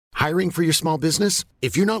Hiring for your small business?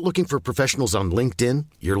 If you're not looking for professionals on LinkedIn,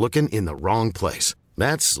 you're looking in the wrong place.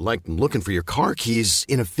 That's like looking for your car keys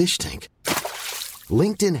in a fish tank.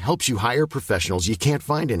 LinkedIn helps you hire professionals you can't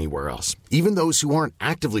find anywhere else, even those who aren't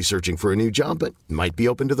actively searching for a new job but might be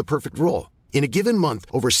open to the perfect role. In a given month,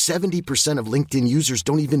 over 70% of LinkedIn users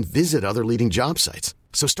don't even visit other leading job sites.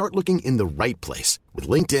 So start looking in the right place. With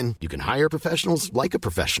LinkedIn, you can hire professionals like a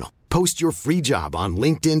professional. Post your free job on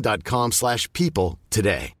linkedin.com/people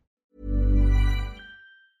today.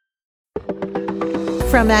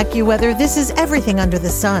 From AccuWeather, this is Everything Under the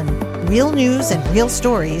Sun. Real news and real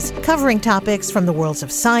stories covering topics from the worlds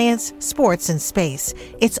of science, sports, and space.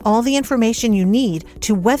 It's all the information you need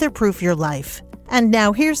to weatherproof your life. And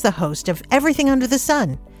now here's the host of Everything Under the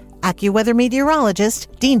Sun, AccuWeather meteorologist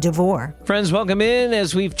Dean DeVore. Friends, welcome in.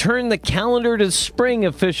 As we've turned the calendar to spring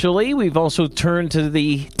officially, we've also turned to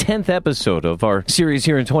the 10th episode of our series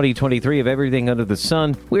here in 2023 of Everything Under the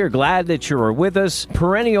Sun. We are glad that you are with us.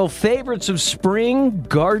 Perennial favorites of spring,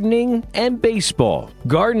 gardening, and baseball.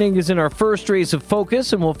 Gardening is in our first race of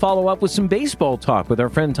focus, and we'll follow up with some baseball talk with our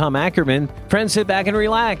friend Tom Ackerman. Friends, sit back and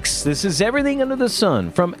relax. This is Everything Under the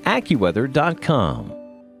Sun from AccuWeather.com.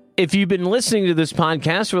 If you've been listening to this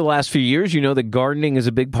podcast for the last few years, you know that gardening is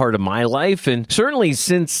a big part of my life. And certainly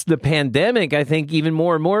since the pandemic, I think even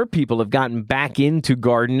more and more people have gotten back into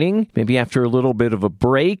gardening, maybe after a little bit of a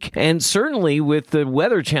break. And certainly with the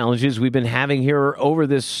weather challenges we've been having here over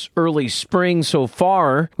this early spring so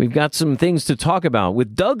far, we've got some things to talk about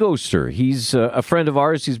with Doug Oster. He's a friend of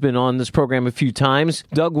ours. He's been on this program a few times.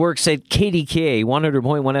 Doug works at KDKA,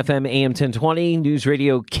 100.1 FM, AM 1020, News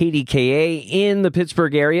Radio KDKA in the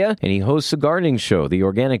Pittsburgh area. And he hosts a gardening show, The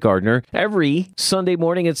Organic Gardener, every Sunday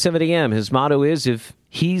morning at 7 a.m. His motto is, if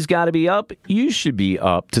he's got to be up, you should be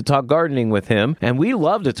up to talk gardening with him. And we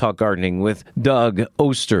love to talk gardening with Doug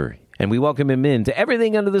Oster. And we welcome him into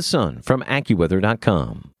Everything Under the Sun from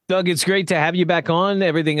AccuWeather.com. Doug, it's great to have you back on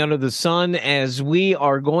Everything Under the Sun, as we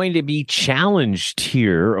are going to be challenged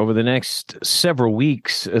here over the next several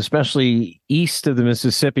weeks, especially east of the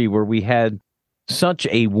Mississippi, where we had such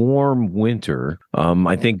a warm winter.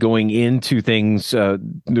 I think going into things,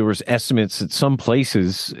 there was estimates that some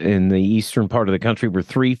places in the eastern part of the country were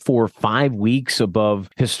 3, 4, 5 weeks above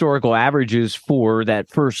historical averages for that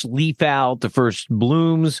first leaf out, the first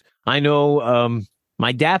blooms. I know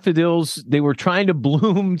my daffodils, they were trying to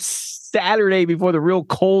bloom Saturday before the real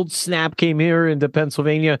cold snap came here into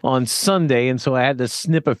Pennsylvania on Sunday. And so I had to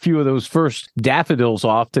snip a few of those first daffodils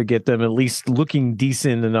off to get them at least looking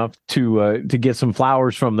decent enough to get some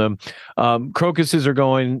flowers from them. Crocuses are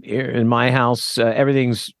going in my house.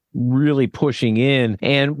 Everything's really pushing in.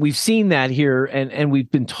 And we've seen that here, and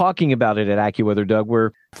we've been talking about it at AccuWeather, Doug,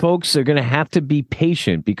 where folks are going to have to be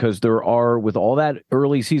patient because there are, with all that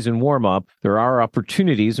early season warm-up, there are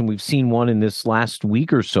opportunities, and we've seen one in this last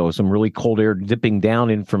week or so, some really cold air dipping down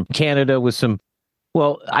in from Canada with some,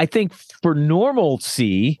 well, I think for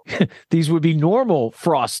normalcy, these would be normal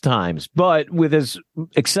frost times, but with as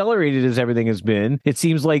accelerated as everything has been, it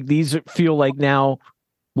seems like these feel like now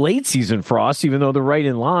late season frost, even though they're right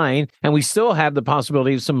in line. And we still have the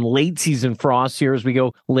possibility of some late season frost here as we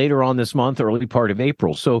go later on this month, early part of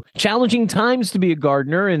April. So challenging times to be a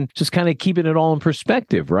gardener and just kind of keeping it all in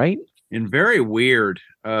perspective, right? And very weird.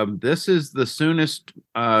 This is the soonest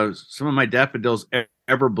some of my daffodils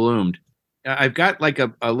ever bloomed. I've got like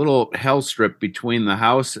a little hell strip between the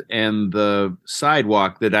house and the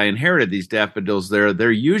sidewalk that I inherited these daffodils there. They're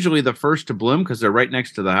usually the first to bloom because they're right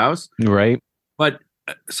next to the house. Right. But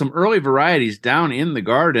some early varieties down in the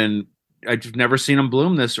garden, I've just never seen them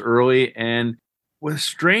bloom this early. And with a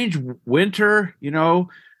strange winter,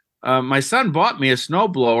 my son bought me a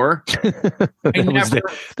snowblower.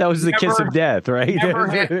 That was the kiss of death, right? Never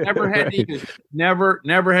had to use it.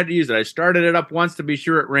 Never had to use it. I started it up once to be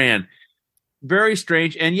sure it ran. Very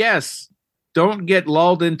strange. And yes, don't get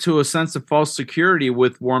lulled into a sense of false security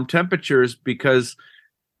with warm temperatures, because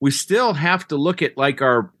we still have to look at like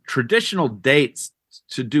our traditional dates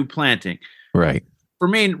to do planting. Right. For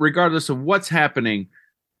me, regardless of what's happening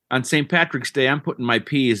on St. Patrick's Day, I'm putting my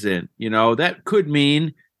peas in. That could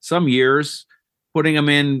mean some years putting them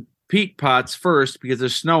in peat pots first because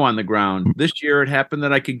there's snow on the ground. This year it happened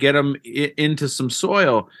that I could get them into some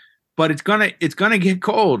soil, but it's gonna get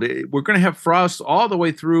cold. We're gonna have frost all the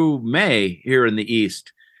way through May here in the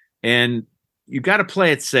East, and you got to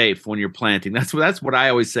play it safe when you're planting. That's what I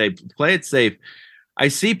always say. Play it safe. I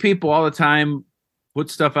see people all the time put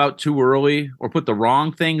stuff out too early or put the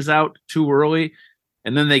wrong things out too early,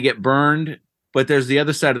 and then they get burned. But there's the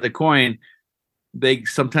other side of the coin. They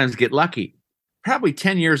sometimes get lucky. Probably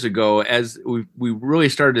 10 years ago, as we really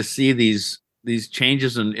started to see these these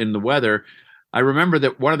changes in the weather. I remember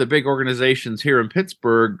that one of the big organizations here in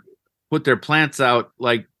Pittsburgh put their plants out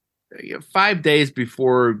like 5 days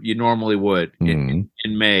before you normally would in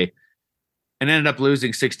May, and ended up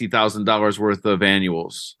losing $60,000 worth of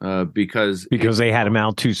annuals because they had them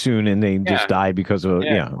out too soon and they just died because of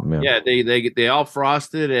they all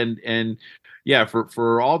frosted and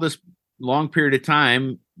for all this long period of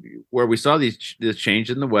time where we saw this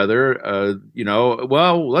change in the weather,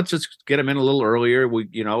 let's just get them in a little earlier.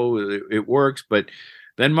 It works, but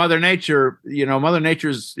then Mother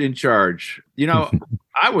Nature's in charge.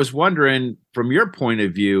 I was wondering from your point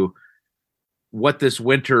of view what this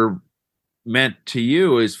winter meant to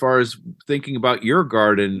you as far as thinking about your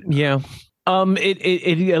garden. Yeah.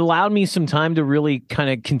 It allowed me some time to really kind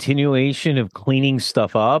of continuation of cleaning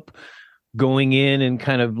stuff up, going in and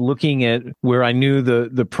kind of looking at where I knew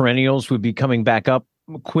the perennials would be coming back up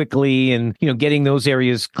quickly and, getting those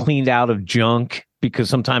areas cleaned out of junk, because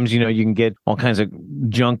sometimes, you can get all kinds of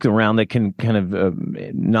junk around that can kind of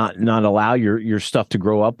not allow your stuff to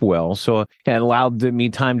grow up well. So it allowed me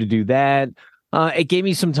time to do that. It gave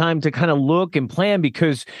me some time to kind of look and plan,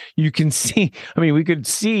 because you can see, we could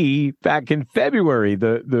see back in February,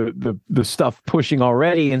 the stuff pushing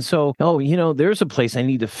already. And so, there's a place I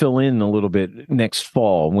need to fill in a little bit next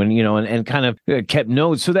fall when, and kind of kept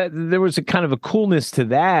notes. So that there was a kind of a coolness to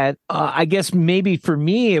that. I guess maybe for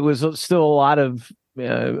me, it was still a lot of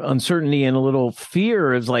uncertainty and a little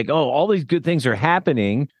fear. It's like, all these good things are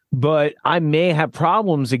happening, but I may have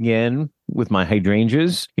problems again with my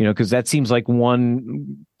hydrangeas, because that seems like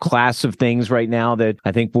one class of things right now that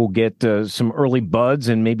I think we'll get some early buds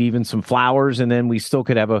and maybe even some flowers, and then we still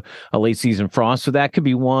could have a late season frost. So that could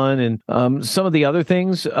be one, and some of the other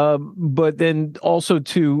things. But then also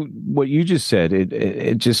to what you just said,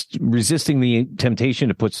 it just resisting the temptation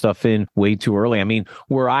to put stuff in way too early.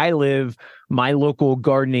 Where I live, my local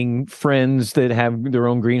gardening friends that have their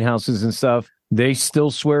own greenhouses and stuff, they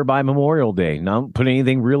still swear by Memorial Day, not put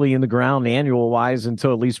anything really in the ground annual wise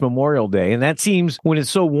until at least Memorial Day. And that seems, when it's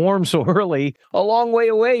so warm so early, a long way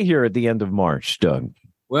away here at the end of March, Doug.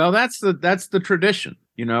 Well, that's the tradition.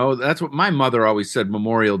 That's what my mother always said,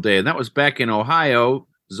 Memorial Day. And that was back in Ohio,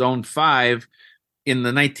 Zone 5 in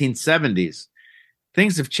the 1970s.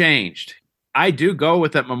 Things have changed. I do go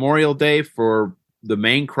with that Memorial Day for the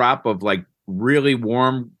main crop of like really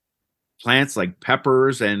warm plants like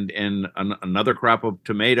peppers and another crop of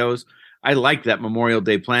tomatoes. I like that Memorial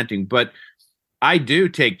Day planting, but I do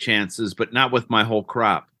take chances, but not with my whole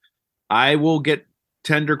crop. I will get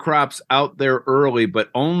tender crops out there early,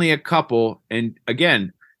 but only a couple. And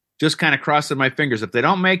again, just kind of crossing my fingers. If they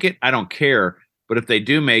don't make it, I don't care. But if they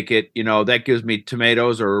do make it, that gives me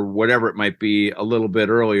tomatoes or whatever it might be a little bit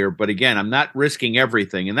earlier. But again, I'm not risking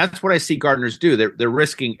everything. And that's what I see gardeners do. They're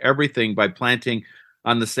risking everything by planting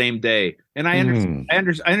on the same day. And I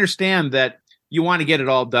understand that you want to get it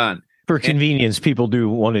all done. For convenience, people do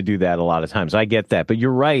want to do that a lot of times. I get that. But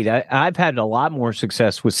you're right. I've had a lot more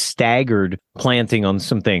success with staggered planting on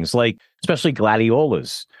some things, like especially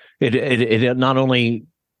gladiolas. It not only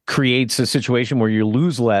creates a situation where you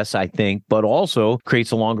lose less, I think, but also creates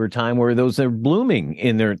a longer time where those are blooming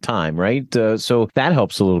in their time, right? So that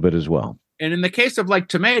helps a little bit as well. And in the case of like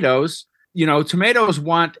tomatoes, tomatoes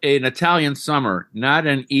want an Italian summer, not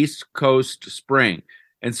an East Coast spring.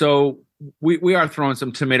 And so we are throwing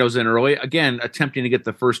some tomatoes in early, again, attempting to get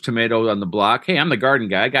the first tomato on the block. Hey, I'm the garden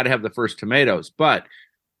guy. I got to have the first tomatoes. But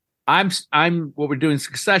I'm what we're doing,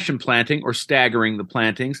 succession planting or staggering the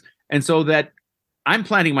plantings. And so that I'm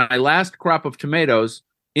planting my last crop of tomatoes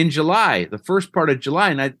in July, the first part of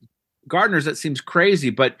July. And gardeners, that seems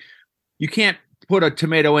crazy, but you can't put a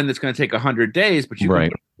tomato in that's going to take 100 days, but you can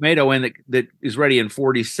put a tomato in that is ready in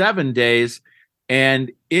 47 days,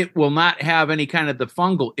 and it will not have any kind of the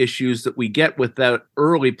fungal issues that we get with that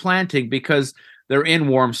early planting, because they're in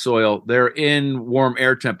warm soil, they're in warm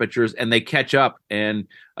air temperatures, and they catch up. And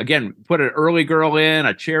again, put an early girl in,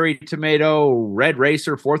 a cherry tomato, red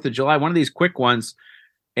racer, 4th of July, one of these quick ones,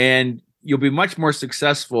 and you'll be much more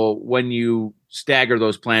successful when you stagger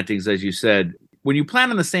those plantings, as you said. When you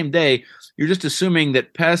plant on the same day, you're just assuming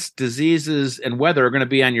that pests, diseases, and weather are going to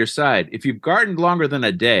be on your side. If you've gardened longer than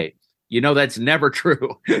a day, that's never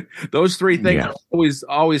true. Those three things are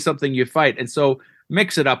always something you fight. And so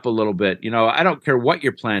mix it up a little bit. I don't care what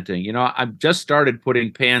you're planting. I've just started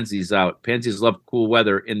putting pansies out. Pansies love cool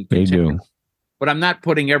weather in particular. They do. But I'm not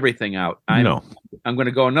putting everything out. I'm going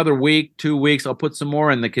to go another week, 2 weeks. I'll put some more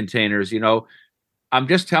in the containers. I'm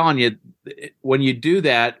just telling you, when you do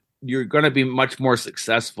that, you're going to be much more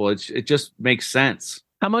successful. It just makes sense.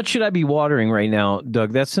 How much should I be watering right now,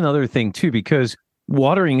 Doug? That's another thing too, because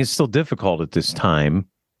watering is still difficult at this time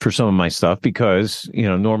for some of my stuff because,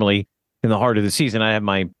 normally in the heart of the season, I have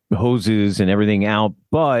my hoses and everything out,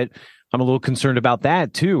 but I'm a little concerned about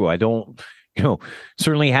that too. I don't,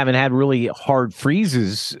 certainly haven't had really hard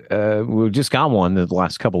freezes. We just got one the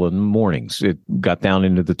last couple of mornings. It got down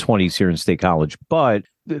into the 20s here in State College, but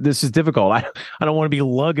this is difficult. I don't want to be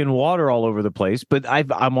lugging water all over the place, but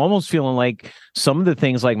I'm almost feeling like some of the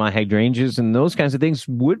things like my hydrangeas and those kinds of things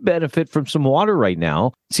would benefit from some water right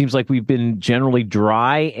now. It seems like we've been generally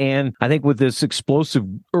dry, and I think with this explosive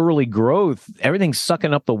early growth, everything's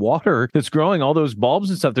sucking up the water that's growing. All those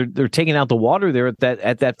bulbs and stuff, they're taking out the water there at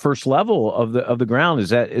that first level of the ground. Is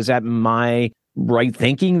that my right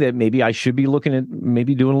thinking that maybe I should be looking at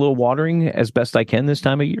maybe doing a little watering as best I can this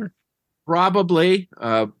time of year? Probably,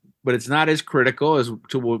 but it's not as critical as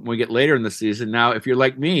to when we get later in the season. Now, if you're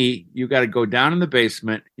like me, you got to go down in the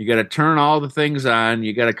basement. You got to turn all the things on.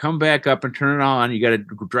 You got to come back up and turn it on. You got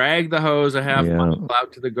to drag the hose a half mile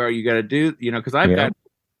out to the garden. You got to do, because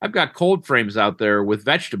I've got cold frames out there with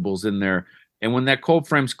vegetables in there, and when that cold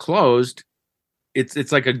frame's closed,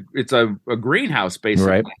 it's like a greenhouse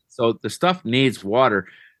basically. Right. So the stuff needs water.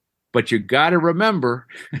 But you got to remember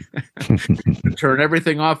to turn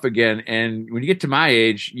everything off again. And when you get to my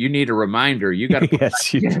age, you need a reminder. You got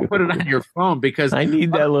to put it on your phone because I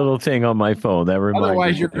need that little thing on my phone. That reminds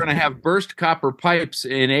otherwise, you're going to have burst copper pipes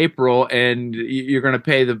in April, and you're going to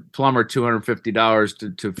pay the plumber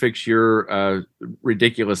 $250 to fix your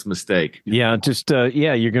ridiculous mistake. Yeah, just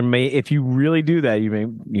you're going to if you really do that, you may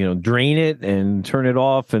drain it and turn it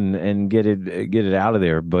off and get it out of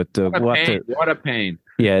there. But what a pain.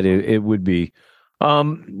 Yeah, it would be.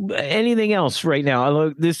 Anything else right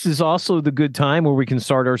now? This is also the good time where we can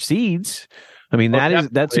start our seeds. I mean,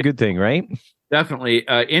 that's a good thing, right? Definitely.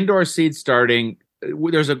 Indoor seed starting,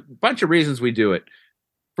 there's a bunch of reasons we do it.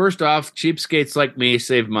 First off, cheapskates like me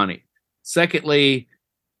save money. Secondly,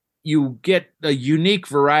 you get a unique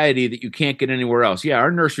variety that you can't get anywhere else. Yeah,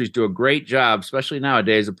 our nurseries do a great job, especially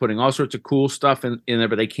nowadays, of putting all sorts of cool stuff in there,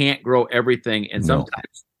 but they can't grow everything. And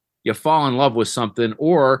sometimes you fall in love with something,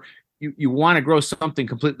 or you want to grow something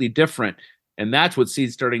completely different. And that's what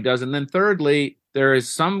seed starting does. And then thirdly, there is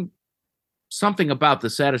something about the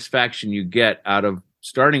satisfaction you get out of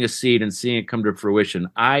starting a seed and seeing it come to fruition.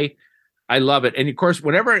 I love it. And of course,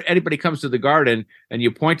 whenever anybody comes to the garden and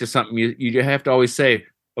you point to something, you have to always say,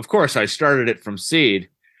 of course, I started it from seed.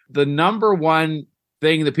 The number one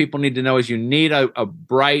thing that people need to know is you need a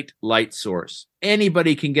bright light source.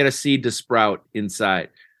 Anybody can get a seed to sprout inside.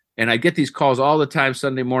 And I get these calls all the time,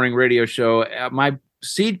 Sunday morning radio show. My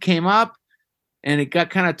seed came up and it got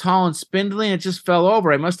kind of tall and spindly and it just fell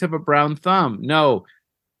over. I must have a brown thumb. No,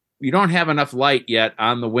 you don't have enough light yet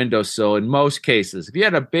on the windowsill in most cases. If you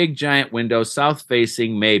had a big giant window, south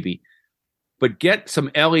facing, maybe. But get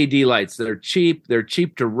some LED lights that are cheap. They're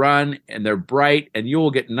cheap to run and they're bright, and you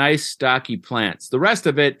will get nice, stocky plants. The rest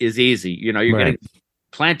of it is easy. You're getting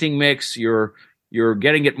planting mix. You're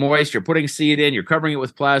getting it moist. You're putting seed in. You're covering it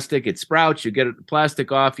with plastic. It sprouts. You get the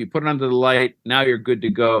plastic off. You put it under the light. Now you're good to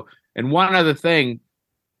go. And one other thing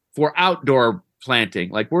for outdoor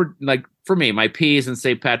planting, for me, my peas and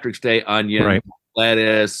St. Patrick's Day onion,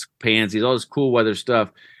 lettuce, pansies, all this cool weather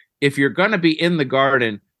stuff. If you're going to be in the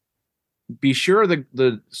garden, be sure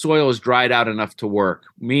the soil is dried out enough to work,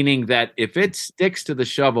 meaning that if it sticks to the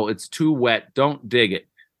shovel, it's too wet, don't dig it.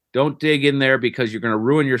 Don't dig in there because you're going to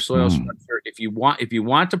ruin your soil structure. If you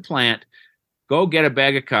want to plant, go get a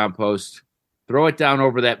bag of compost, throw it down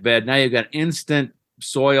over that bed. Now you've got instant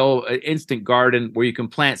soil, instant garden where you can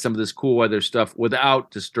plant some of this cool weather stuff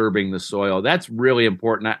without disturbing the soil. That's really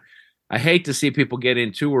important. I hate to see people get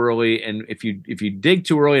in too early, and if you dig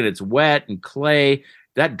too early and it's wet and clay,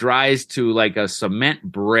 that dries to like a cement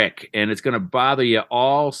brick, and it's going to bother you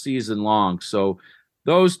all season long. So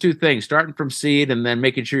those two things, starting from seed and then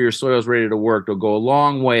making sure your soil is ready to work, will go a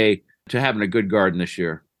long way to having a good garden this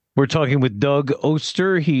year. We're talking with Doug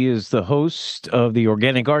Oster. He is the host of the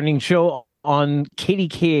Organic Gardening Show on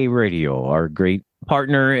KDKA Radio, our great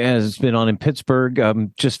partner has been on in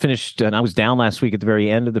Pittsburgh. Just finished, and I was down last week at the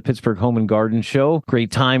very end of the Pittsburgh Home and Garden Show.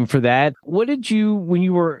 Great time for that. What did you, when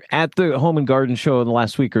you were at the Home and Garden Show in the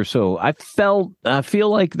last week or so? I feel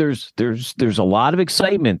like there's a lot of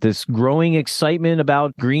excitement, this growing excitement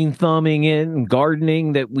about green thumbing it and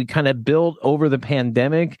gardening that we kind of built over the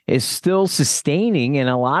pandemic is still sustaining. And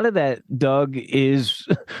a lot of that, Doug, is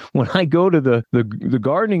when I go to the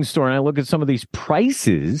gardening store and I look at some of these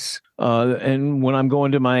prices. And when I'm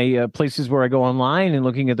going to my places where I go online and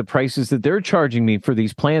looking at the prices that they're charging me for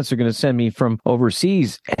these plants they're going to send me from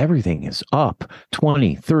overseas, everything is up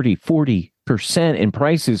 20, 30, 40%. 50% in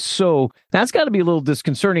prices. So that's got to be a little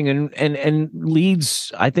disconcerting and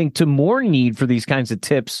leads, I think, to more need for these kinds of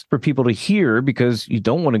tips for people to hear, because you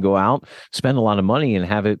don't want to go out, spend a lot of money and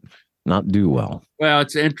have it not do well. Well,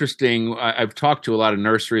 it's interesting. I've talked to a lot of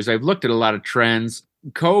nurseries. I've looked at a lot of trends.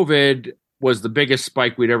 COVID was the biggest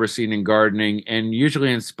spike we'd ever seen in gardening. And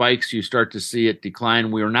usually in spikes, you start to see it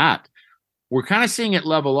decline. We're not. We're kind of seeing it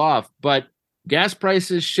level off, but gas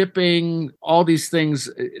prices, shipping, all these things,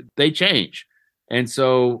 they change. And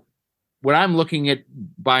so when I'm looking at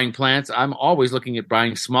buying plants, I'm always looking at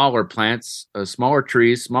buying smaller plants, smaller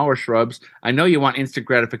trees, smaller shrubs. I know you want instant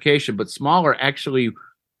gratification, but smaller actually,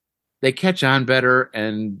 they catch on better.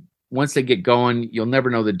 And once they get going, you'll never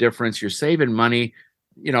know the difference. You're saving money.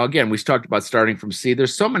 You know, again, we talked about starting from seed.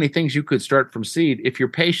 There's so many things you could start from seed if you're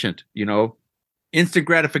patient. You know, instant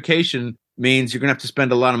gratification means you're going to have to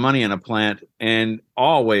spend a lot of money on a plant. And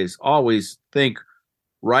always think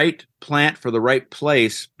right plant for the right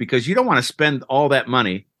place, because you don't want to spend all that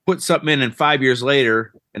money, put something in, and 5 years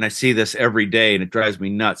later, and I see this every day and it drives me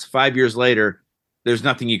nuts. 5 years later, there's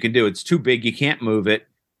nothing you can do. It's too big. You can't move it.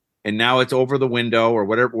 And now it's over the window or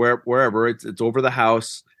whatever, wherever it's over the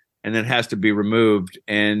house, and it has to be removed.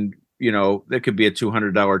 And, you know, there could be a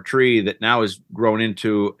 $200 tree that now is grown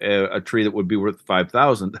into a tree that would be worth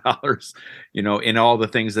 $5,000, you know, in all the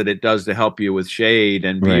things that it does to help you with shade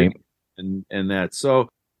and beauty and that. So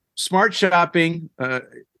smart shopping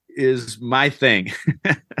is my thing.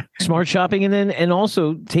 Smart shopping, and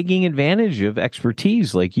also taking advantage of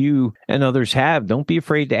expertise like you and others have. Don't be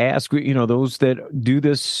afraid to ask, you know, those that do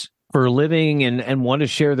this for a living and want to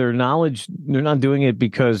share their knowledge. They're not doing it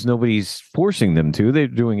because nobody's forcing them to. They're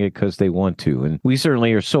doing it because they want to. And we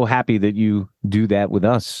certainly are so happy that you do that with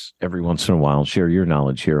us every once in a while. Share your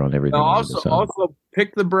knowledge here on Everything. Also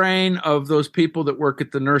pick the brain of those people that work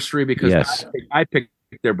at the nursery, because I pick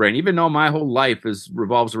their brain, even though my whole life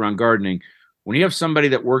revolves around gardening. When you have somebody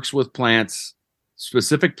that works with plants,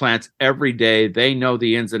 specific plants every day, they know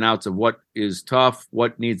the ins and outs of what is tough,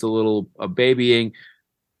 what needs a little babying.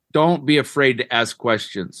 Don't be afraid to ask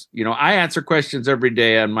questions. You know, I answer questions every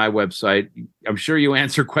day on my website. I'm sure you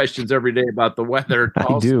answer questions every day about the weather.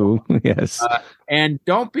 I do, yes. And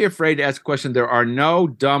don't be afraid to ask questions. There are no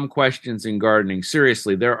dumb questions in gardening.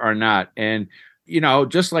 Seriously, there are not. And, you know,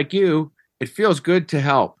 just like you, it feels good to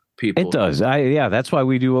help people. It does. That's why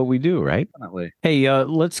we do what we do, right? Definitely. Hey,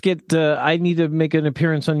 let's get, I need to make an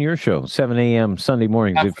appearance on your show, 7 a.m. Sunday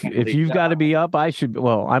mornings. If you've got to be up, I should,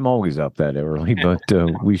 well, I'm always up that early, but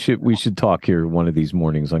we should talk here one of these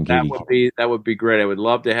mornings on Katie. That would be great. I would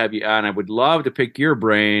love to have you on. I would love to pick your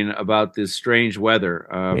brain about this strange weather.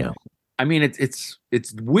 I mean, it's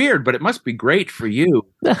weird, but it must be great for you.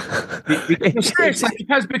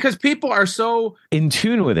 because people are so in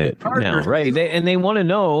tune with it now, right? They want to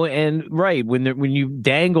know, and right when you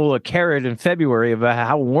dangle a carrot in February about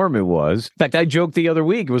how warm it was. In fact, I joked the other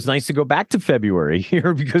week it was nice to go back to February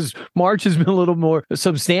here because March has been a little more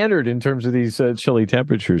substandard in terms of these chilly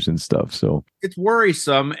temperatures and stuff. So it's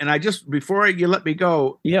worrisome. And before you let me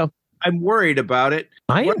go, I'm worried about it.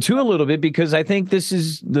 I am too, a little bit, because I think this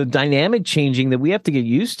is the dynamic changing that we have to get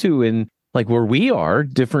used to. And like where we are,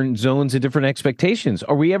 different zones and different expectations.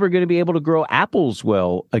 Are we ever going to be able to grow apples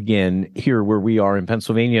well again here where we are in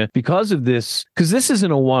Pennsylvania because of this? Because this isn't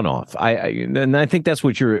a one-off. And I think that's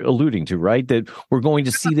what you're alluding to, right? That we're going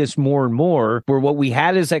to see this more and more, where what we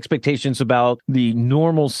had as expectations about the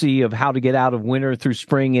normalcy of how to get out of winter through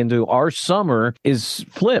spring into our summer is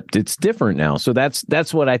flipped. It's different now. So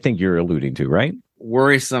that's what I think you're alluding to, right?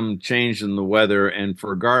 Worrisome change in the weather, and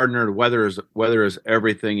for a gardener, weather is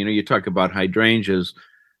everything. You know, you talk about hydrangeas.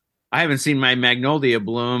 I haven't seen my magnolia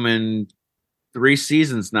bloom in 3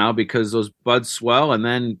 seasons now because those buds swell, and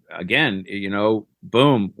then again, you know,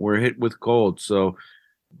 boom, we're hit with cold. So,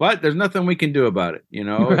 but there's nothing we can do about it, you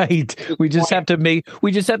know. Right? We just have to be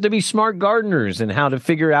smart gardeners and how to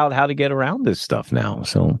figure out how to get around this stuff now.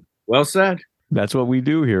 So, well said. That's what we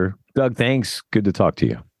do here. Doug, thanks. Good to talk to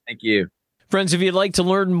you. Thank you. Friends, if you'd like to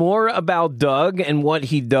learn more about Doug and what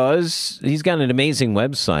he does, he's got an amazing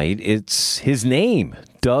website. It's his name,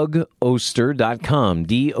 DougOster.com,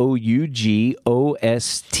 DougOster,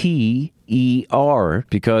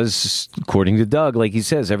 because according to Doug, like he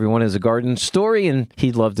says, everyone has a garden story, and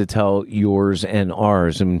he'd love to tell yours and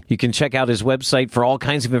ours. And you can check out his website for all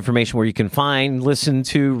kinds of information where you can find, listen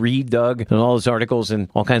to, read Doug and all his articles and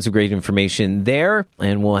all kinds of great information there.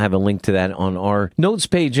 And we'll have a link to that on our notes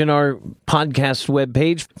page in our podcast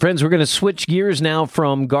webpage. Friends, we're going to switch gears now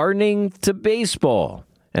from gardening to baseball.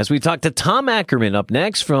 as we talk to Tom Ackerman up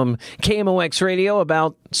next from KMOX Radio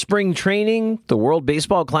about spring training, the World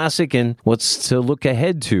Baseball Classic, and what's to look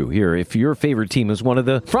ahead to here if your favorite team is one of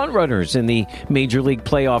the frontrunners in the Major League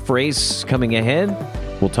playoff race coming ahead.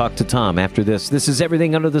 We'll talk to Tom after this. This is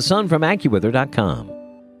Everything Under the Sun from AccuWeather.com.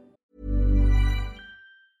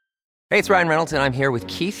 Hey, it's Ryan Reynolds, and I'm here with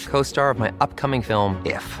Keith, co-star of my upcoming film,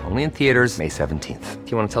 If, only in theaters May 17th.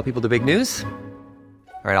 Do you want to tell people the big news?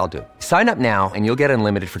 All right, I'll do it. Sign up now and you'll get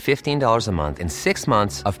unlimited for $15 a month and 6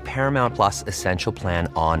 months of Paramount Plus Essential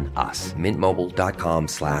Plan on us.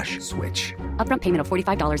 MintMobile.com/switch. Upfront payment of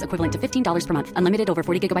 $45 equivalent to $15 per month. Unlimited over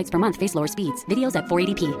 40 gigabytes per month. Face lower speeds. Videos at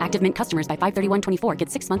 480p. Active Mint customers by 531.24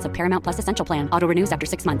 get 6 months of Paramount Plus Essential Plan. Auto renews after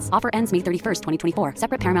 6 months. Offer ends May 31st, 2024.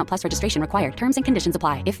 Separate Paramount Plus registration required. Terms and conditions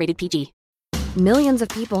apply if rated PG. Millions of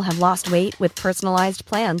people have lost weight with personalized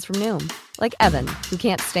plans from Noom. Like Evan, who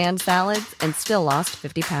can't stand salads and still lost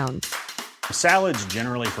 50 pounds. Salads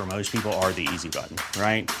generally for most people are the easy button,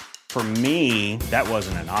 right? For me, that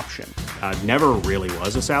wasn't an option. I never really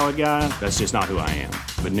was a salad guy. That's just not who I am.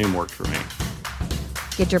 But Noom worked for me.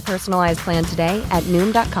 Get your personalized plan today at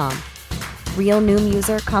Noom.com. Real Noom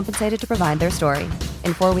user compensated to provide their story.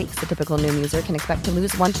 In 4 weeks, the typical Noom user can expect to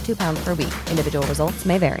lose 1 to 2 pounds per week. Individual results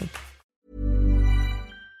may vary.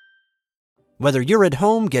 Whether you're at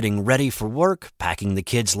home getting ready for work, packing the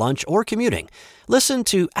kids' lunch, or commuting, listen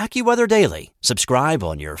to AccuWeather Daily. Subscribe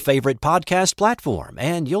on your favorite podcast platform,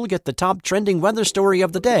 and you'll get the top trending weather story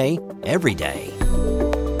of the day every day.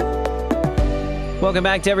 Welcome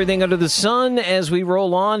back to Everything Under the Sun. As we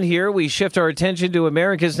roll on here, we shift our attention to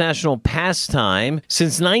America's national pastime.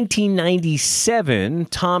 Since 1997,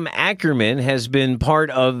 Tom Ackerman has been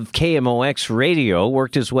part of KMOX Radio,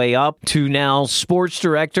 worked his way up to now sports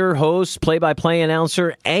director, host, play-by-play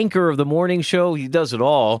announcer, anchor of the morning show. He does it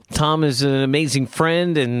all. Tom is an amazing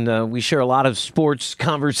friend, and we share a lot of sports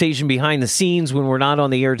conversation behind the scenes when we're not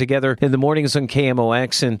on the air together in the mornings on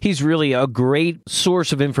KMOX, and he's really a great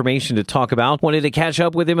source of information to talk about. Wanted to catch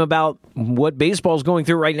up with him about what baseball's going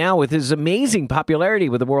through right now with his amazing popularity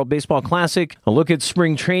with the World Baseball Classic, a look at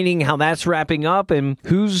spring training, how that's wrapping up, and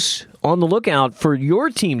who's on the lookout for your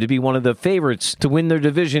team to be one of the favorites to win their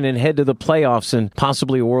division and head to the playoffs and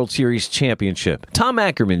possibly a World Series championship. Tom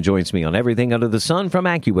Ackerman joins me on Everything Under the Sun from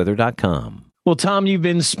AccuWeather.com. Well, Tom, you've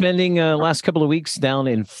been spending last couple of weeks down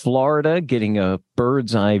in Florida getting a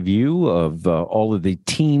bird's eye view of all of the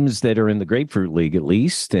teams that are in the Grapefruit League, at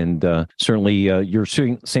least, and certainly your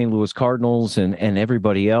St. Louis Cardinals and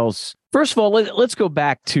everybody else. First of all, let's go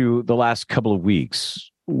back to the last couple of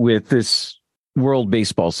weeks with this World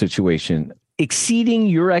Baseball situation. Exceeding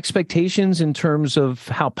your expectations in terms of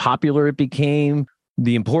how popular it became,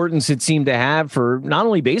 the importance it seemed to have for not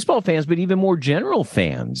only baseball fans, but even more general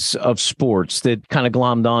fans of sports that kind of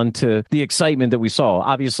glommed on to the excitement that we saw.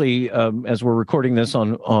 Obviously, as we're recording this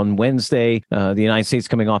on Wednesday, the United States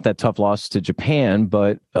coming off that tough loss to Japan,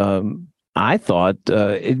 but I thought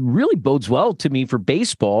it really bodes well to me for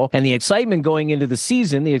baseball and the excitement going into the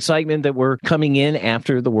season, the excitement that we're coming in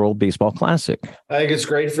after the World Baseball Classic. I think it's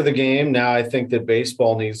great for the game. Now I think that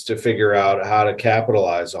baseball needs to figure out how to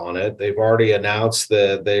capitalize on it. They've already announced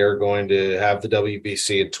that they are going to have the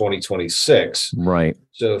WBC in 2026. Right.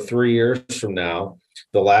 So 3 years from now.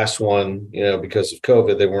 The last one, because of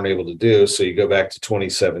COVID, they weren't able to do. So you go back to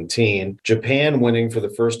 2017. Japan winning for the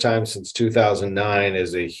first time since 2009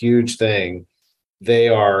 is a huge thing. They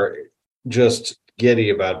are just giddy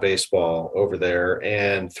about baseball over there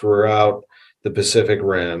and throughout the Pacific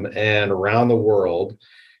Rim and around the world.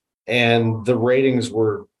 And the ratings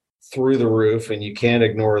were through the roof, and you can't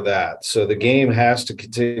ignore that. So the game has to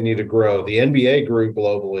continue to grow. The NBA grew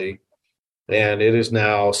globally, and it is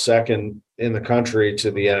now second in the country to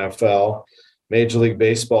the NFL. Major League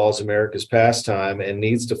Baseball is America's pastime and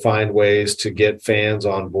needs to find ways to get fans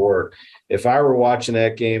on board. If I were watching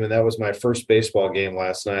that game and that was my first baseball game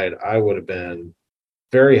last night, I would have been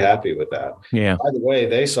very happy with that. Yeah. By the way,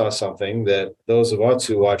 they saw something that those of us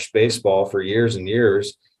who watched baseball for years and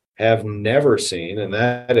years have never seen, and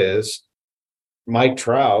that is Mike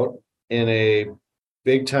Trout in a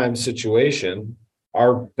big-time situation,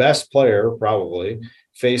 our best player probably,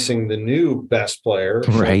 facing the new best player,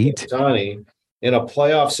 right, Ohtani, in a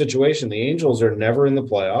playoff situation. The Angels are never in the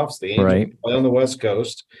playoffs. The Angels play on the West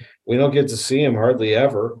Coast. We don't get to see him hardly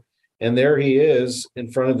ever. And there he is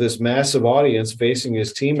in front of this massive audience facing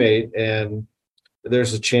his teammate. And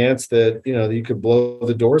there's a chance that, you could blow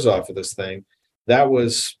the doors off of this thing. That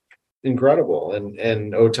was incredible.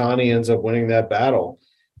 And Ohtani ends up winning that battle.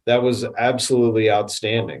 That was absolutely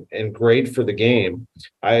outstanding and great for the game.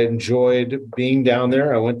 I enjoyed being down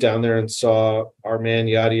there. I went down there and saw our man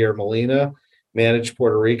Yadier Molina managed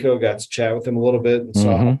Puerto Rico, got to chat with him a little bit and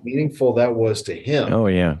saw how meaningful that was to him. Oh,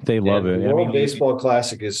 yeah. They love it. The World Baseball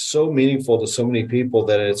Classic is so meaningful to so many people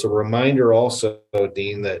that it's a reminder also,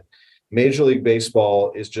 Dean, that Major League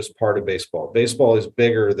Baseball is just part of baseball. Baseball is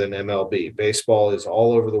bigger than MLB. Baseball is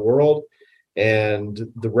all over the world. And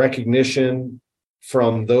the recognition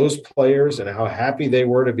from those players and how happy they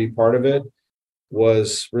were to be part of it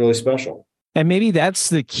was really special. And maybe that's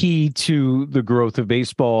the key to the growth of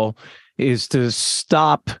baseball, is to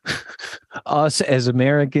stop us as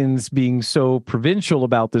Americans being so provincial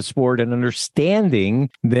about the sport and understanding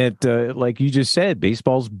that, like you just said,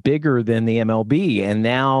 baseball's bigger than the MLB. And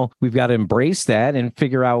now we've got to embrace that and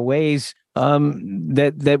figure out ways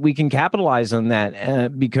that we can capitalize on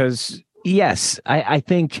that. Because, yes, I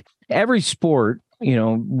think every sport,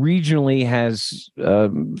 regionally has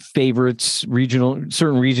favorites.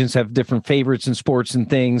 Certain regions have different favorites in sports and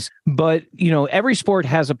things. But, every sport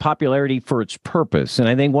has a popularity for its purpose. And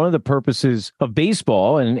I think one of the purposes of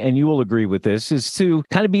baseball, and you will agree with this, is to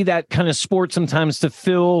kind of be that kind of sport sometimes to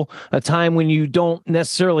fill a time when you don't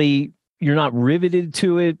necessarily, you're not riveted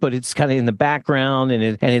to it, but it's kind of in the background and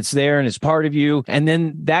it's there and it's part of you. And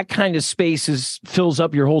then that kind of space fills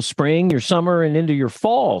up your whole spring, your summer, and into your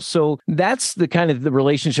fall. So that's the kind of the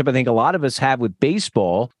relationship I think a lot of us have with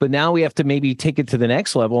baseball. But now we have to maybe take it to the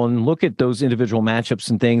next level and look at those individual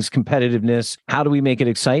matchups and things, competitiveness. How do we make it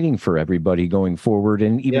exciting for everybody going forward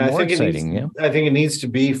and even more exciting? I think it needs to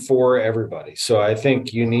be for everybody. So I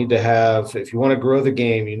think you need to have, if you want to grow the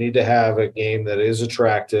game, you need to have a game that is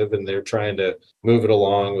attractive, and they're trying to move it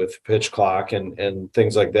along with pitch clock and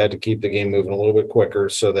things like that to keep the game moving a little bit quicker,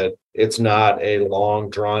 so that it's not a long,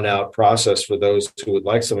 drawn out process for those who would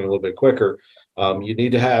like something a little bit quicker. You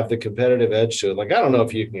need to have the competitive edge to it. Like, I don't know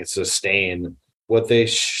if you can sustain what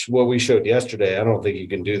we showed yesterday. I don't think you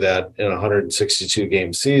can do that in a 162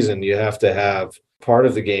 game season. You have to have part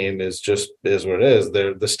of the game is what it is.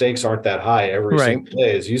 The stakes aren't that high every single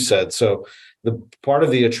day, as you said. So the part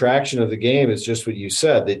of the attraction of the game is just what you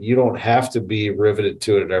said, that you don't have to be riveted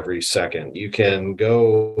to it every second. You can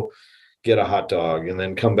go get a hot dog and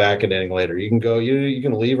then come back an inning later. You can go, you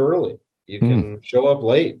can leave early. You can show up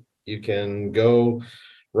late. You can go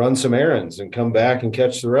run some errands and come back and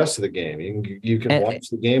catch the rest of the game. You can watch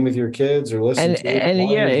the game with your kids or listen to it. And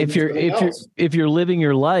yeah, if you're living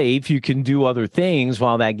your life, you can do other things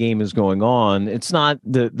while that game is going on. It's not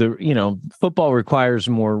the football requires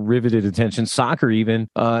more riveted attention, soccer even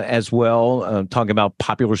as well. Talking about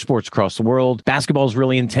popular sports across the world, basketball is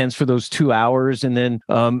really intense for those 2 hours, and then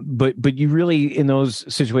but you really in those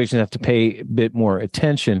situations have to pay a bit more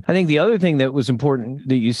attention. I think the other thing that was important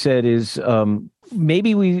that you said is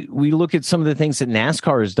maybe we look at some of the things that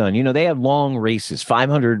NASCAR has done. They have long races,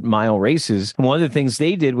 500-mile races. And one of the things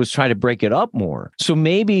they did was try to break it up more. So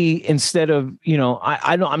maybe instead of,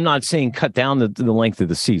 I'm not saying cut down the length of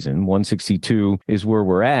the season. 162 is where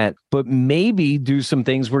we're at. But maybe do some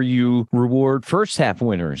things where you reward first half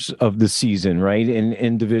winners of the season, right?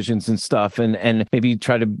 In divisions and stuff. And maybe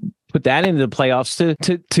try to put that into the playoffs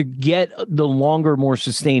to get the longer, more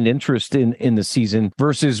sustained interest in the season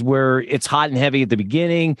versus where it's hot and heavy at the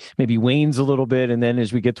beginning, maybe wanes a little bit. And then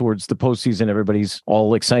as we get towards the postseason, everybody's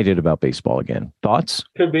all excited about baseball again. Thoughts?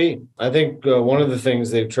 Could be. I think one of the things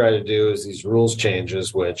they've tried to do is these rules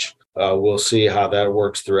changes, which we'll see how that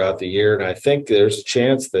works throughout the year. And I think there's a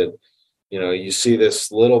chance that, you see this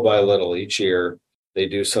little by little each year, they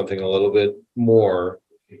do something a little bit more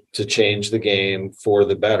to change the game for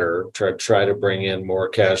the better, try to bring in more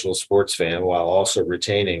casual sports fan while also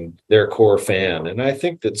retaining their core fan. And I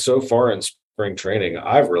think that so far in spring training,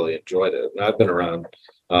 I've really enjoyed it. And I've been around,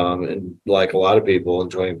 and like a lot of people,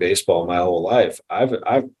 enjoying baseball my whole life.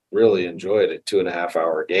 I've really enjoyed a 2.5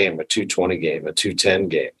 hour game, a 2:20 game, a 2:10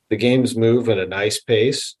 game. The games move at a nice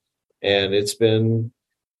pace, and it's been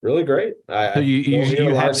really great.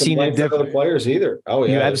 You have seen a difference. The players either. Oh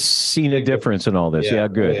yeah, you have seen a difference in all this. Yeah,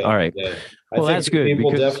 good. Yeah, all right. Yeah. Well, that's good.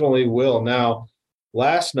 People definitely will. Now,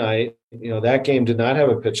 last night, that game did not have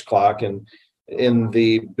a pitch clock, and in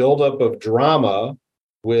the buildup of drama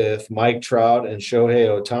with Mike Trout and Shohei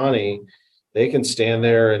Ohtani, they can stand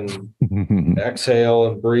there and exhale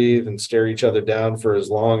and breathe and stare each other down for as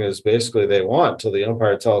long as basically they want till the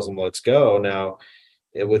umpire tells them let's go. Now,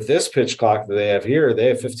 with this pitch clock that they have here, they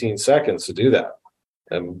have 15 seconds to do that.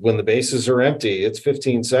 And when the bases are empty, it's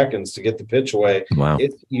 15 seconds to get the pitch away. Wow.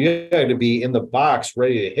 You got to be in the box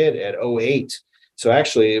ready to hit at 08. So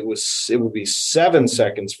actually it would be 7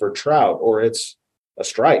 seconds for Trout, or it's a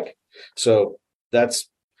strike. So that's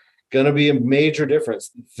going to be a major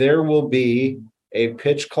difference. There will be a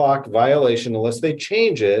pitch clock violation unless they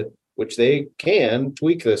change it which they can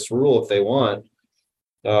tweak this rule if they want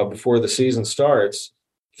before the season starts,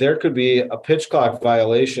 there could be a pitch clock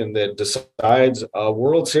violation that decides a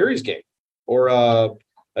World Series game, or a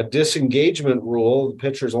disengagement rule. The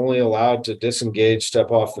pitcher's only allowed to disengage, step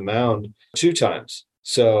off the mound 2 times.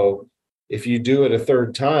 So if you do it a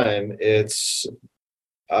 3rd time, it's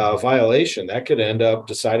a violation. That could end up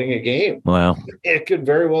deciding a game. Wow. It could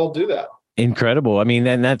very well do that. Incredible. I mean,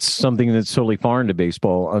 and that's something that's totally foreign to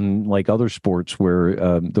baseball, unlike other sports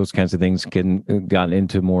where those kinds of things can gotten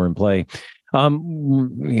into more in play.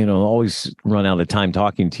 Always run out of time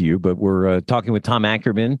talking to you, but we're talking with Tom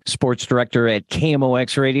Ackerman, sports director at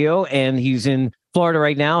KMOX Radio, and he's in Florida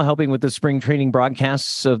right now, helping with the spring training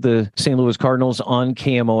broadcasts of the St. Louis Cardinals on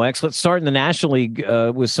KMOX. Let's start in the National League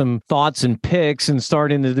with some thoughts and picks, and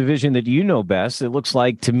start in the division that you know best. It looks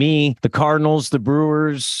like, to me, the Cardinals, the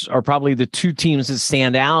Brewers are probably the 2 teams that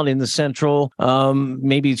stand out in the Central.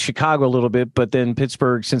 Maybe Chicago a little bit, but then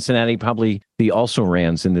Pittsburgh, Cincinnati, probably the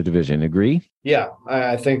also-rans in the division. Agree? Yeah,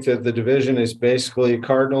 I think that the division is basically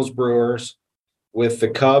Cardinals, Brewers, with the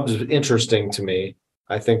Cubs interesting to me.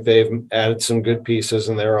 I think they've added some good pieces,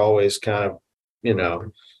 and they're always kind of,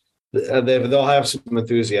 they'll have some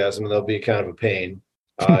enthusiasm, and they'll be kind of a pain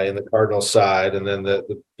in the Cardinals side. And then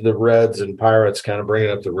the Reds and Pirates kind of bringing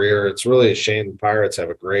up the rear. It's really a shame the Pirates have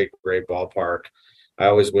a great ballpark. I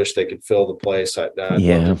always wish they could fill the place. I'd love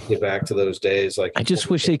to get back to those days. I just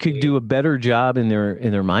wish they could do a better job in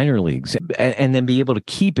their minor leagues and then be able to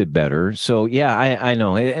keep it better. So yeah, I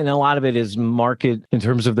know, and a lot of it is market in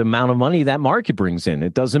terms of the amount of money that market brings in.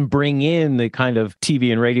 It doesn't bring in the kind of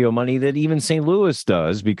TV and radio money that even St. Louis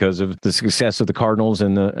does because of the success of the Cardinals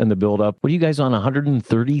and the build up. What are you guys on?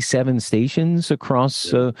 137 stations across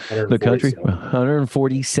the country.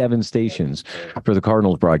 147 stations for the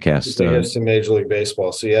Cardinals broadcast. They have some Major League Baseball.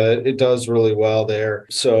 So yeah, it does really well there.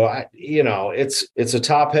 So it's a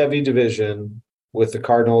top heavy division with the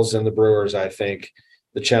Cardinals and the Brewers. I think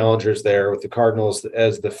the challengers there with the Cardinals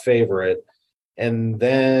as the favorite. And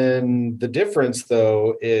then the difference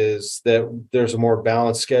though is that there's a more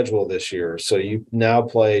balanced schedule this year. So you now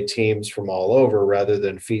play teams from all over rather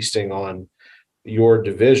than feasting on your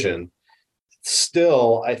division.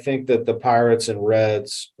 Still, I think that the Pirates and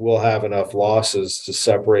Reds will have enough losses to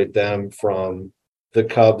separate them from the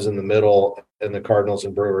Cubs in the middle and the Cardinals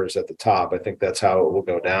and Brewers at the top. I think that's how it will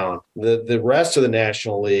go down. The rest of the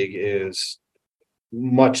National League is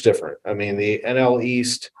much different. I mean, the NL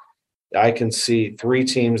East, I can see 3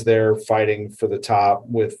 teams there fighting for the top,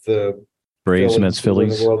 with the Braves, Mets,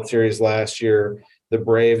 Phillies. In the World Series last year, the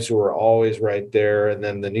Braves, who are always right there, and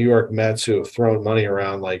then the New York Mets, who have thrown money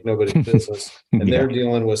around like nobody's business, and they're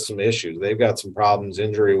dealing with some issues. They've got some problems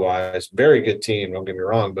injury-wise. Very good team, don't get me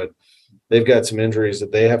wrong, but they've got some injuries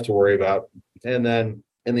that they have to worry about. And then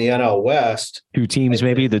in the NL West, 2 teams,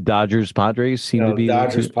 maybe the Dodgers, Padres seem to be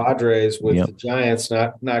Dodgers, Padres with the Giants,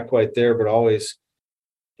 not quite there, but always,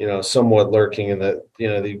 somewhat lurking in the,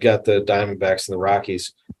 you've got the Diamondbacks and the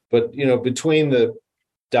Rockies, but, between the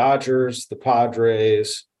Dodgers, the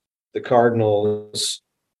Padres, the Cardinals,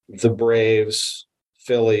 the Braves,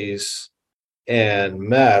 Phillies, and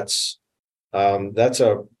Mets, that's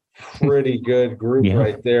a pretty good group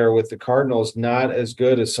right there, with the Cardinals not as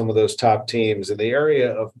good as some of those top teams. In the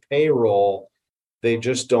area of payroll, they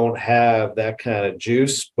just don't have that kind of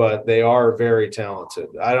juice, but they are very talented.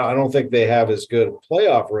 I don't think they have as good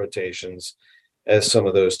playoff rotations as some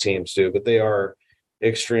of those teams do, but they are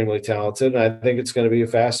extremely talented, and I think it's going to be a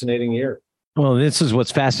fascinating year. Well, this is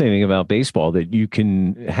what's fascinating about baseball, that you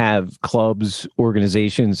can have clubs,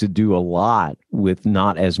 organizations that do a lot with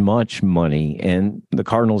not as much money. And the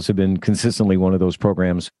Cardinals have been consistently one of those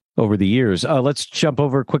programs over the years. Let's jump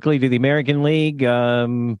over quickly to the American League.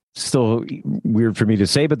 Still weird for me to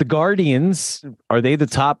say, but the Guardians, are they the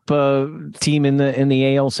top team in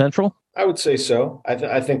the AL Central? I would say so.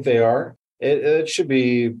 I think they are. It should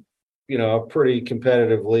be, a pretty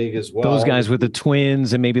competitive league as well. Those guys with the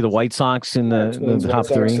Twins and maybe the White Sox in the top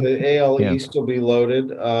 3. So the AL East will be loaded.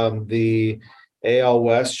 The AL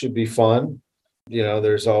West should be fun.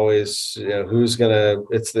 There's always,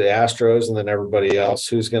 it's the Astros and then everybody else.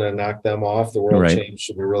 Who's going to knock them off? The World Champs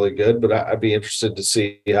should be really good, but I'd be interested to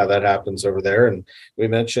see how that happens over there. And we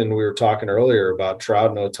were talking earlier about Trout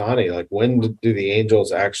and Ohtani. Like, when do the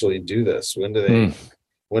Angels actually do this? When do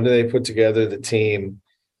they put together the team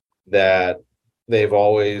that they've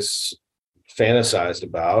always fantasized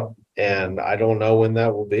about? And I don't know when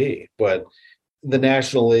that will be, but the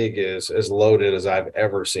National League is as loaded as I've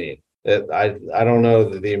ever seen. I don't know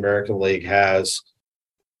that the American League has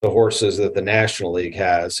horses that the National League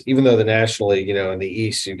has, even though the National League, in the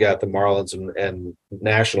East, you've got the Marlins and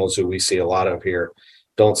Nationals, who we see a lot of here,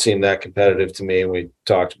 don't seem that competitive to me. And we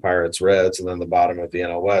talked Pirates, Reds, and then the bottom of the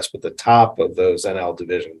NL West. But the top of those NL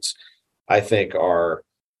divisions, I think, are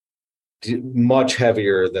much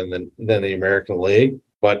heavier than the American League.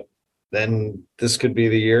 But then this could be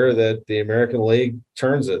the year that the American League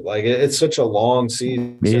turns it. Like, it's such a long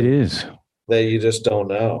season. It is. That you just don't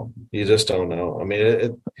know. You just don't know. I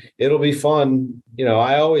mean, it'll be fun.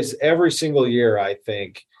 Every single year, I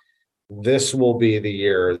think this will be the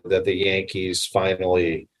year that the Yankees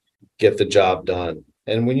finally get the job done.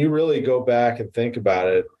 And when you really go back and think about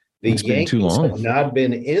it, the Yankees have not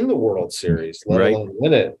been in the World Series, let alone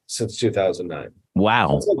win it, since 2009.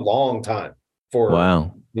 Wow. That's a long time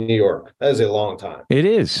for New York. That is a long time. It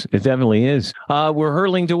is. It definitely is. We're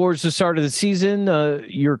hurtling towards the start of the season.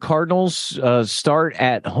 Your Cardinals start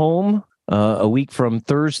at home a week from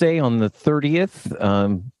Thursday on the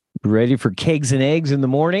 30th. Ready for kegs and eggs in the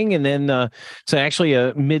morning. And then it's actually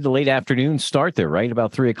a mid to late afternoon start there, right?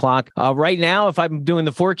 About 3:00. Right now, if I'm doing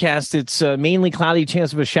the forecast, it's mainly cloudy,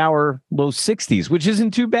 chance of a shower, low 60s, which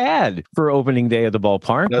isn't too bad for opening day of the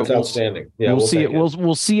ballpark. That's outstanding. Yeah, we'll see.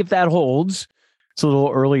 We'll see if that holds. It's a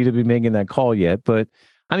little early to be making that call yet, but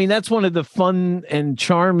I mean, that's one of the fun and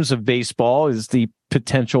charms of baseball is the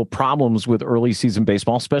potential problems with early season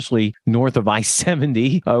baseball, especially north of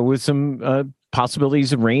I-70, with some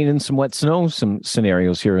possibilities of rain and some wet snow, some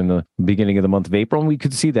scenarios here in the beginning of the month of April, and we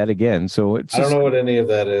could see that again. So I don't know what any of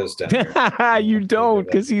that is down here. You don't,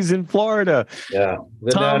 because he's in Florida. Yeah,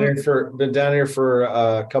 down here for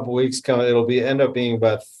a couple weeks. It'll end up being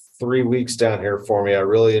about 3 weeks down here for me. I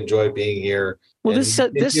really enjoy being here. Well,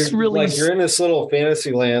 you're in this little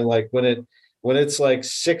fantasy land, like when it's like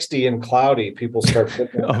 60 and cloudy, people start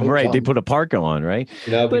putting right. They put a parka on, right?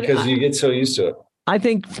 Because you get so used to it. I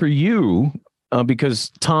think for you,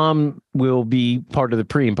 because Tom will be part of the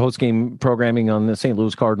pre and post game programming on the St.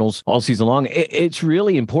 Louis Cardinals all season long. It's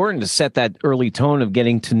really important to set that early tone of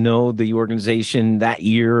getting to know the organization that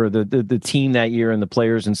year, or the team that year, and the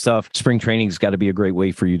players and stuff. Spring training's got to be a great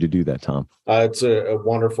way for you to do that, Tom. It's a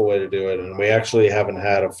wonderful way to do it, and we actually haven't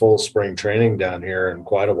had a full spring training down here in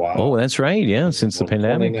quite a while. Oh, that's right. Yeah, since the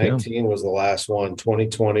pandemic. 2019 was the last one.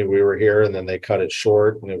 2020 we were here, and then they cut it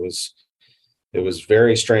short, and it was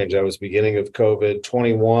very strange. That was beginning of COVID.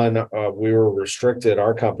 21, we were restricted.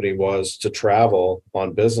 Our company was to travel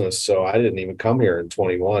on business. So I didn't even come here in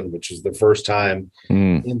 21, which is the first time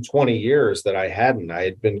in 20 years that I hadn't. I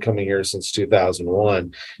had been coming here since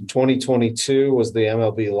 2001. 2022 was the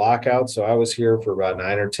MLB lockout. So I was here for about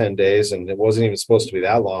 9 or 10 days, and it wasn't even supposed to be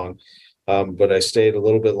that long. But I stayed a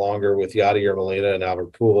little bit longer with Yadier Molina and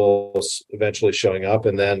Albert Pujols eventually showing up.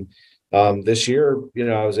 And then this year,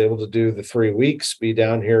 I was able to do the 3 weeks, be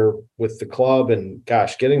down here with the club, and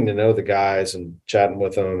getting to know the guys and chatting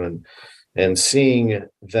with them and seeing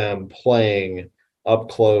them playing up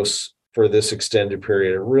close for this extended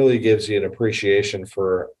period. It really gives you an appreciation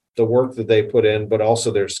for the work that they put in, but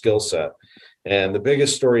also their skill set. And the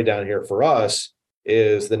biggest story down here for us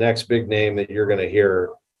is the next big name that you're going to hear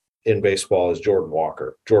in baseball is Jordan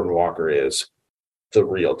Walker. Jordan Walker is the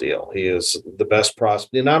real deal. He is the best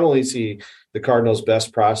prospect. And not only is he the Cardinals'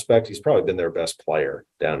 best prospect, he's probably been their best player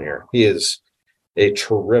down here. He is a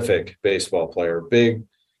terrific baseball player, big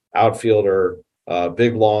outfielder,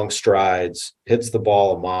 big long strides, hits the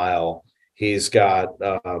ball a mile. He's got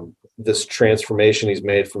this transformation he's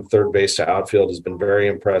made from third base to outfield has been very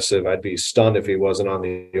impressive. I'd be stunned if he wasn't on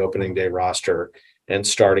the opening day roster and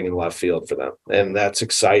starting in left field for them. And that's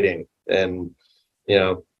exciting. And,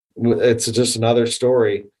 it's just another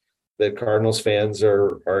story that Cardinals fans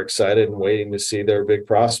are excited and waiting to see their big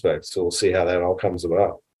prospects. So we'll see how that all comes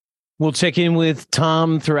about. We'll check in with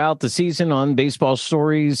Tom throughout the season on baseball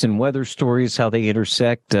stories and weather stories, how they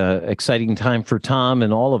intersect. Exciting time for Tom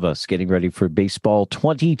and all of us getting ready for baseball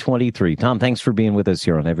 2023. Tom, thanks for being with us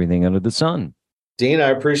here on Everything Under the Sun. Dean, I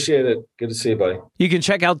appreciate it. Good to see you, buddy. You can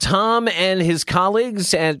check out Tom and his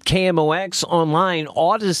colleagues at KMOX online,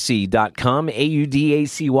 Audacy.com,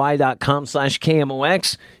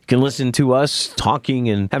 AUDACY.com/KMOX. You can listen to us talking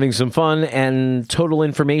and having some fun and Total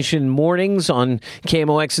Information mornings on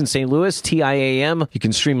KMOX in St. Louis, TIAM. You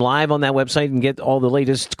can stream live on that website and get all the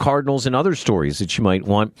latest Cardinals and other stories that you might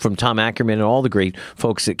want from Tom Ackerman and all the great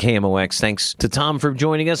folks at KMOX. Thanks to Tom for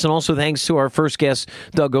joining us, and also thanks to our first guest,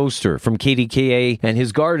 Doug Oster from KDKA and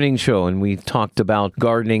his gardening show. And we talked about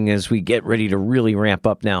gardening as we get ready to really ramp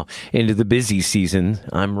up now into the busy season.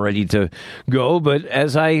 I'm ready to go, but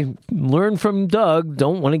as I learned from Doug,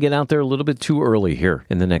 don't want to get out there a little bit too early here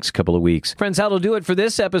in the next couple of weeks. Friends, that'll do it for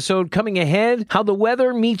this episode. Coming ahead, how the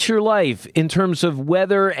weather meets your life in terms of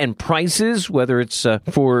weather and prices, whether it's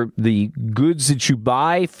for the goods that you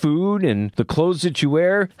buy, food, and the clothes that you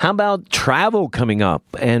wear. How about travel coming up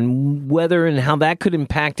and weather and how that could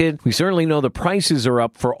impact it? We certainly know the prices are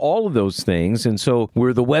up for all of those things, and so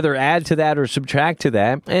will the weather add to that or subtract to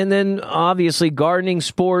that? And then obviously gardening,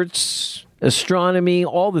 sports, astronomy,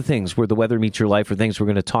 all the things where the weather meets your life are things we're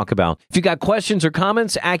going to talk about. If you got questions or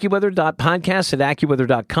comments,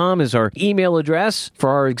 AccuWeather.podcast@AccuWeather.com is our email address. For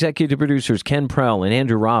our executive producers, Ken Prell and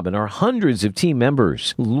Andrew Robb, and our hundreds of team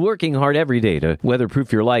members working hard every day to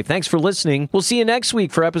weatherproof your life. Thanks for listening. We'll see you next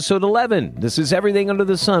week for episode 11. This is Everything Under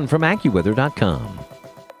the Sun from AccuWeather.com.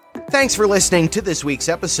 Thanks for listening to this week's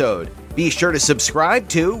episode. Be sure to subscribe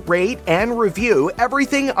to, rate, and review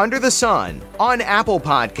Everything Under the Sun on Apple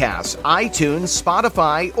Podcasts, iTunes,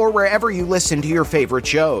 Spotify, or wherever you listen to your favorite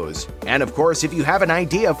shows. And of course, if you have an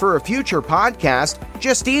idea for a future podcast,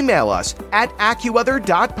 just email us at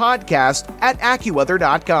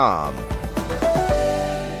AccuWeather.podcast@AccuWeather.com.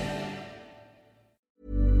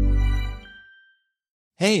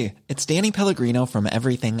 Hey, it's Danny Pellegrino from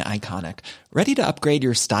Everything Iconic. Ready to upgrade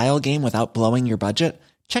your style game without blowing your budget?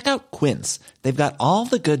 Check out Quince. They've got all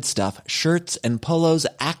the good stuff, shirts and polos,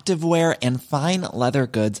 activewear, and fine leather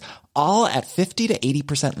goods, all at 50 to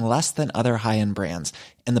 80% less than other high-end brands.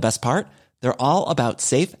 And the best part? They're all about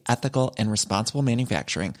safe, ethical, and responsible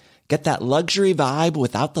manufacturing. Get that luxury vibe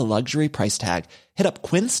without the luxury price tag. Hit up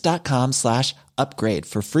quince.com/upgrade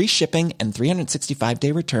for free shipping and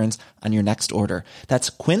 365-day returns on your next order. That's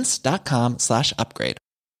quince.com/upgrade.